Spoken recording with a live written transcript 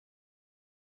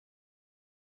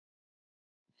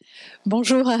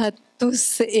Bonjour à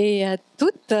tous et à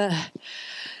toutes.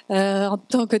 En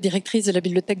tant que directrice de la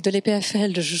bibliothèque de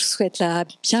l'EPFL, je vous souhaite la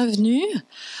bienvenue.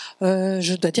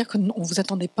 Je dois dire qu'on ne vous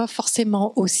attendait pas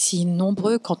forcément aussi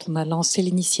nombreux quand on a lancé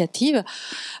l'initiative.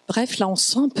 Bref, là, on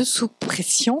se sent un peu sous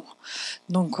pression.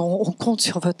 Donc, on compte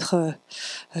sur votre,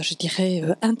 je dirais,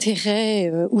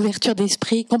 intérêt, ouverture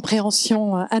d'esprit,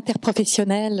 compréhension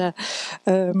interprofessionnelle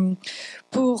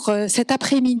pour cet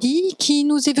après-midi qui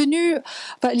nous est venu.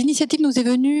 Enfin, l'initiative nous est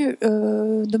venue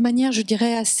de manière, je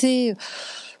dirais, assez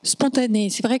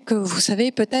spontanée. C'est vrai que vous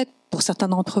savez peut-être, pour certains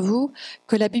d'entre vous,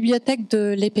 que la bibliothèque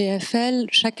de l'EPFL,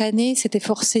 chaque année, s'est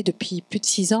efforcée depuis plus de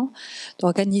 6 ans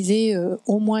d'organiser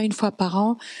au moins une fois par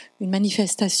an une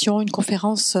manifestation, une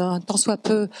conférence un tant soit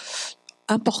peu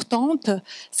importante,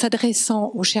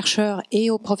 s'adressant aux chercheurs et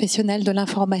aux professionnels de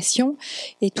l'information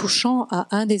et touchant à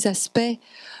un des aspects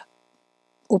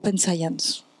Open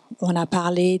Science. On a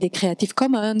parlé des Creative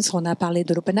Commons, on a parlé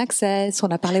de l'Open Access, on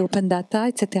a parlé Open Data,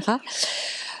 etc.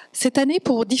 Cette année,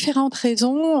 pour différentes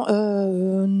raisons,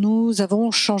 nous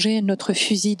avons changé notre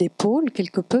fusil d'épaule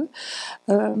quelque peu.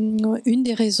 Une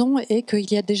des raisons est qu'il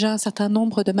y a déjà un certain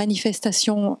nombre de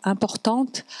manifestations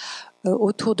importantes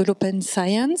autour de l'Open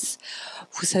Science.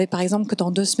 Vous savez par exemple que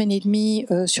dans 2 semaines et demie,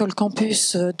 sur le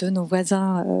campus de nos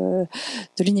voisins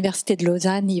de l'Université de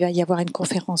Lausanne, il va y avoir une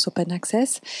conférence Open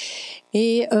Access.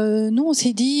 Et nous, on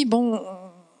s'est dit, bon,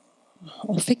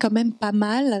 on fait quand même pas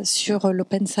mal sur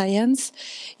l'Open Science.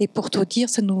 Et pour tout dire,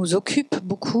 ça nous occupe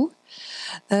beaucoup.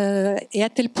 Et à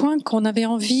tel point qu'on avait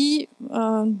envie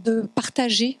de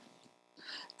partager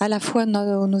à la fois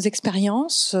nos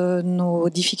expériences, nos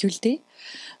difficultés,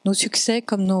 nos succès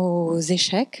comme nos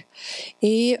échecs,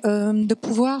 et de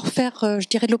pouvoir faire, je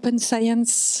dirais, de l'open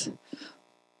science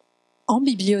en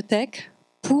bibliothèque,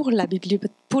 pour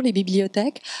les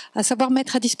bibliothèques, à savoir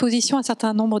mettre à disposition un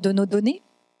certain nombre de nos données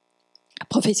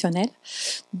professionnelles,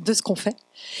 de ce qu'on fait,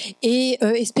 et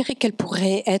espérer qu'elles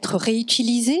pourraient être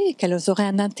réutilisées, qu'elles auraient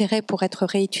un intérêt pour être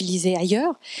réutilisées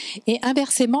ailleurs, et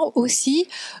inversement aussi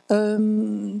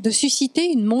de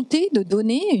susciter une montée de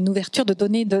données, une ouverture de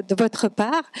données de votre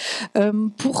part,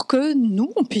 pour que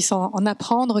nous, on puisse en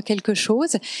apprendre quelque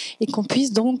chose et qu'on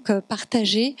puisse donc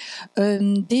partager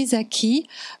des acquis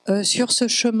sur ce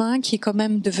chemin qui est quand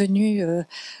même devenu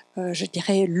je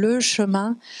dirais le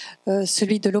chemin,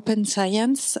 celui de l'open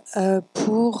science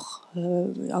pour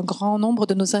un grand nombre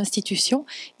de nos institutions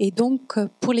et donc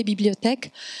pour les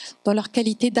bibliothèques dans leur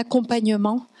qualité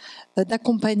d'accompagnement,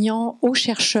 d'accompagnant aux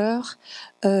chercheurs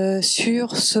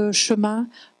sur ce chemin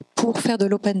pour faire de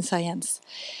l'open science.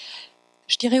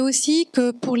 Je dirais aussi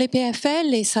que pour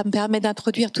l'EPFL, et ça me permet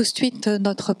d'introduire tout de suite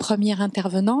notre première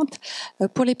intervenante,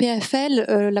 pour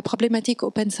l'EPFL, la problématique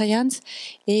Open Science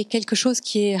est quelque chose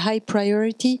qui est high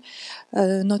priority.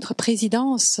 Notre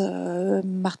présidence,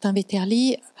 Martin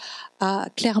Vetterli, a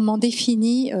clairement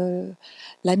défini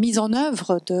la mise en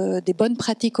œuvre des bonnes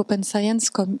pratiques Open Science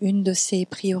comme une de ses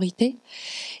priorités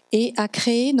et a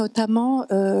créé notamment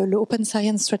le Open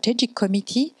Science Strategic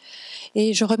Committee.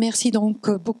 Et je remercie donc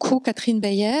beaucoup Katrin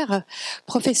Beyer,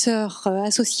 professeure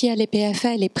associée à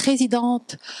l'EPFL et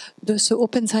présidente de ce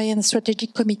Open Science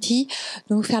Strategic Committee,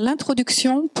 de nous faire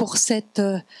l'introduction pour cette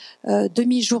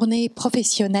demi-journée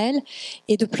professionnelle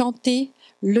et de planter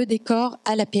le décor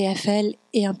à la PFL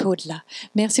et un peu au-delà.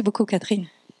 Merci beaucoup Katrin.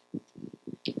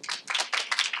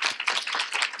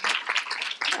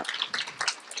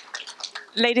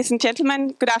 Ladies and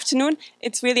gentlemen, good afternoon.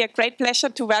 It's really a great pleasure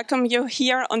to welcome you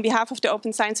here on behalf of the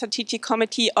Open Science Strategic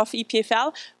Committee of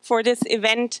EPFL for this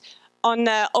event on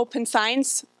open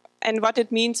science and what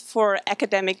it means for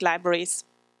academic libraries.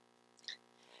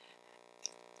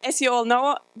 As you all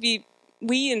know, we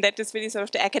and that is really sort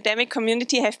of the academic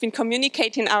community, have been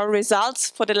communicating our results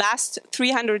for the last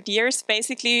 300 years,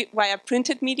 basically via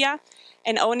printed media,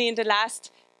 and only in the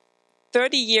last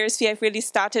 30 years, we have really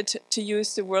started to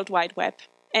use the World Wide Web.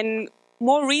 And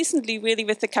more recently, really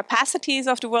with the capacities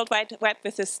of the World Wide Web,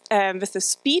 with the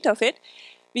speed of it,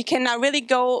 we can now really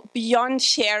go beyond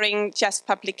sharing just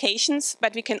publications,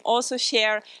 but we can also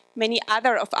share many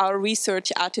other of our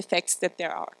research artifacts that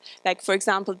there are. Like, for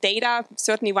example, data,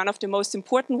 certainly one of the most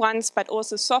important ones, but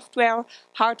also software,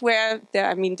 hardware,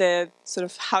 the sort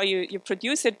of how you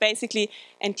produce it, basically,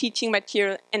 and teaching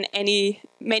material, and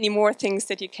many more things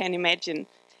that you can imagine.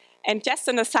 And just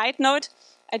on a side note,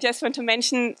 I just want to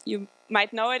mention, you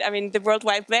might know it, I mean, the World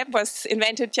Wide Web was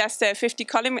invented just 50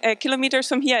 kilometers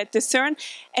from here at the CERN.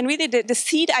 And really the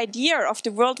seed idea of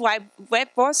the World Wide Web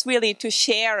was really to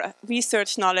share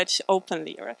research knowledge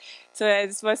openly. Right? So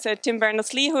it was Tim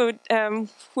Berners-Lee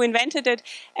who invented it.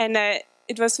 And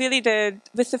it was really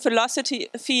with the philosophy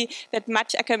that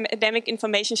much academic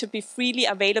information should be freely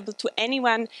available to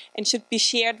anyone and should be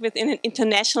shared within an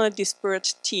international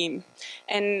dispersed team.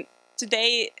 And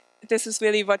today, this is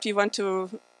really what we want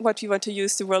to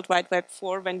use the World Wide Web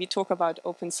for when we talk about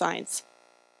open science.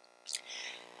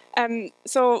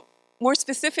 So more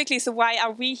specifically, so why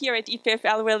are we here at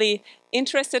EPFL really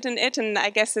interested in it? And I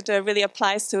guess it really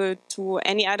applies to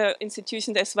any other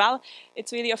institution as well.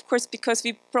 It's really, of course, because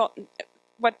what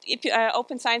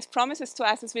open science promises to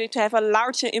us is really to have a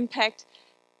larger impact,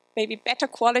 maybe better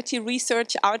quality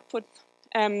research output,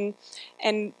 and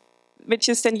which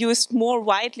is then used more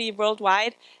widely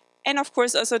worldwide. And of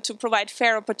course, also to provide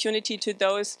fair opportunity to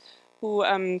those who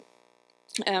want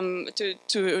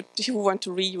to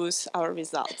reuse our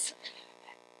results.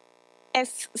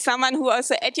 As someone who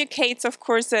also educates, of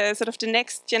course, sort of the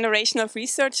next generation of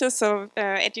researchers, so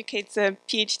educates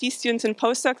PhD students and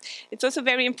postdocs, it's also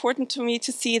very important to me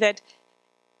to see that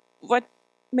what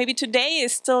maybe today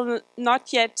is still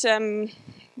not yet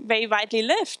very widely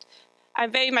lived,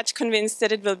 I'm very much convinced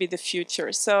that it will be the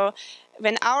future. So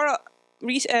when our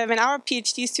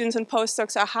PhD students and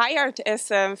postdocs are hired as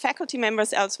faculty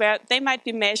members elsewhere, they might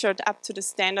be measured up to the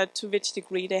standard to which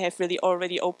degree they have really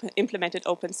already implemented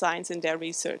open science in their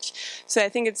research. So I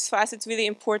think for us it's really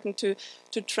important to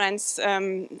transfer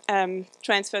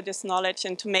this knowledge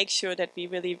and to make sure that we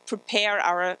really prepare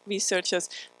our researchers,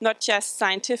 not just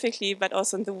scientifically, but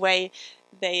also in the way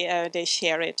they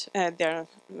share their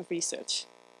research.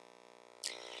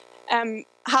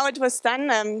 How it was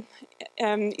done,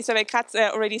 Isabel Kratz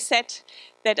already said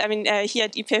that, I mean, here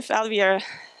at EPFL we are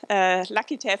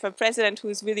lucky to have a president who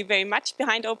is really very much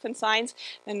behind open science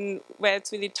and where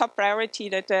it's really top priority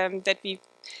that we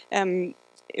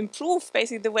improve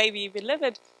basically the way we live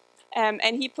it. And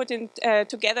he put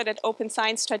together that Open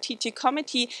Science Strategic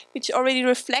Committee, which already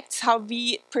reflects how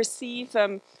we perceive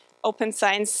open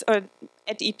science at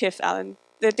EPFL. And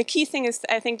the key thing is,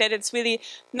 I think, that it's really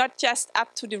not just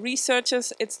up to the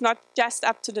researchers, it's not just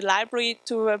up to the library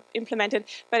to implement it,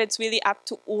 but it's really up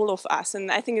to all of us.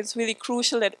 And I think it's really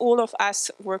crucial that all of us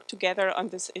work together on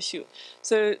this issue.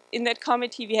 So in that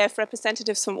committee, we have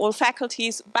representatives from all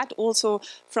faculties, but also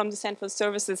from the central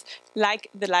services like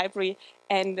the library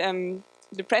and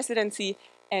the presidency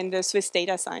and the Swiss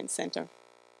Data Science Center.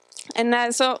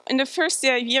 And so in the first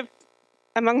year,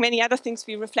 among many other things,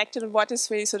 we reflected on what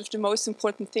is really sort of the most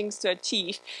important things to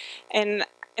achieve. And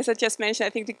as I just mentioned, I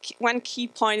think one key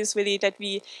point is really that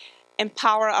we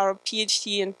empower our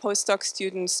PhD and postdoc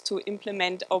students to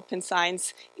implement open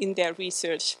science in their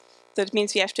research. So it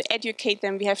means we have to educate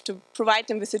them, we have to provide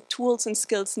them with the tools and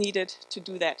skills needed to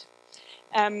do that.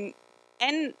 And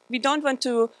we don't want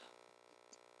to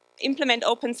implement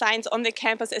open science on the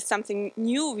campus as something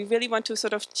new. We really want to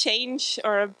sort of change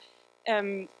or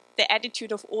the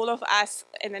attitude of all of us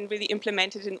and then really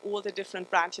implement it in all the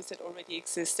different branches that already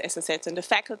exist, as I said, in the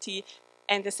faculty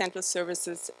and the central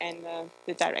services and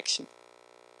the direction.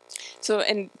 So,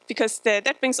 and because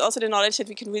that brings also the knowledge that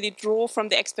we can really draw from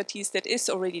the expertise that is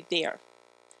already there.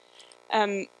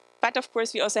 But of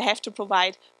course, we also have to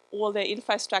provide all the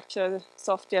infrastructure,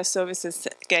 software, services,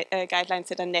 guidelines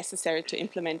that are necessary to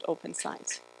implement open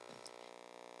science.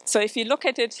 So if you look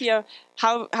at it here,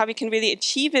 how we can really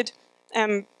achieve it,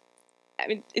 I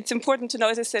mean, it's important to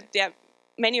notice that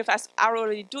many of us are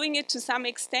already doing it to some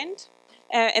extent.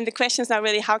 And the question is now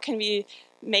really, how can we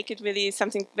make it really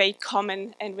something very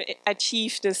common and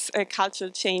achieve this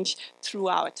cultural change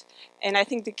throughout? And I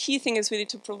think the key thing is really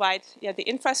to provide the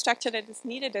infrastructure that is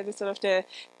needed, that is sort of the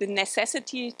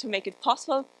necessity to make it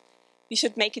possible. We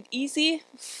should make it easy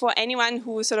for anyone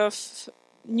who sort of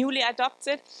newly adopts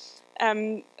it.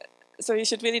 So you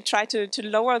should really try to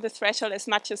lower the threshold as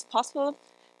much as possible.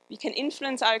 We can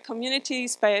influence our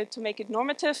communities to make it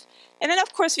normative. And then,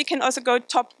 of course, we can also go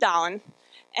top-down.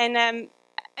 And I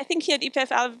think here at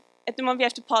EPFL, at the moment, we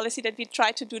have the policy that we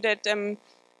try to do that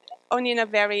only in a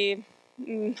very,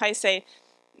 how you say,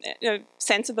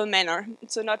 sensible manner.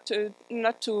 So not too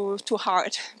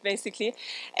hard, basically.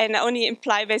 And only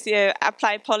apply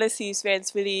policies where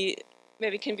we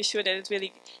can be sure that it's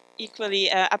really equally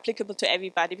applicable to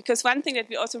everybody. Because one thing that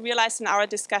we also realized in our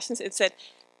discussions is that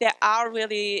there are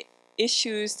really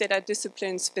issues that are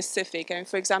discipline specific. And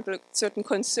for example, certain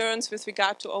concerns with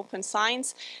regard to open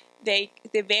science, they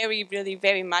vary really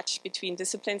very much between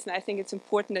disciplines. And I think it's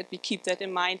important that we keep that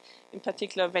in mind, in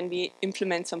particular when we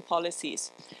implement some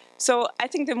policies. So I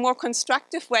think the more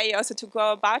constructive way also to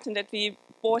go about, and that we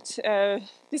both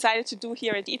decided to do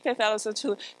here at EPFL, also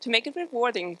to make it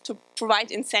rewarding, to provide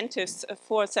incentives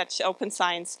for such open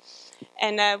science.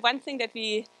 And one thing that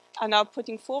we are now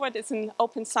putting forward is an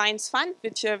open science fund,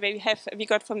 which we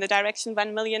got from the direction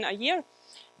 1 million a year.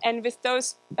 And with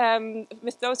those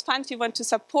funds, we want to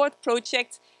support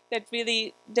projects that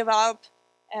really develop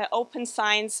open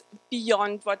science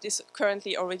beyond what is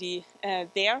currently already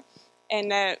there,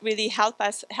 and really help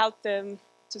them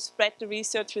to spread the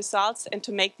research results and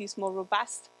to make these more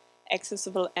robust,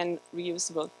 accessible, and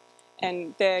reusable.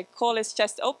 And the call is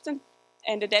just open,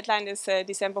 and the deadline is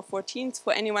December 14th.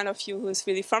 For any one of you who is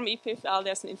really from EPFL,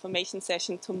 there's an information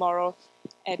session tomorrow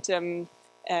at from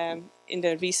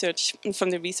the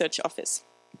research office.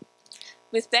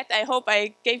 With that, I hope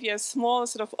I gave you a small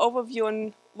sort of overview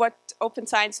on what open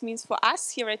science means for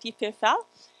us here at EPFL.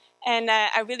 And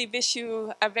I really wish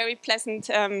you a very pleasant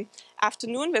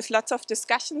afternoon with lots of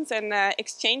discussions and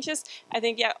exchanges. I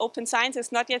think, yeah, open science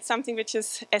is not yet something which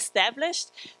is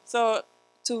established. So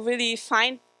to really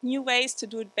find new ways to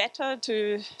do it better,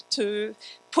 to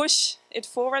push it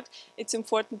forward, it's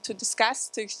important to discuss,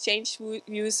 to exchange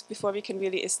views before we can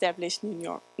really establish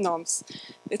new norms.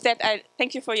 With that, I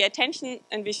thank you for your attention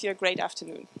and wish you a great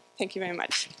afternoon. Thank you very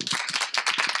much.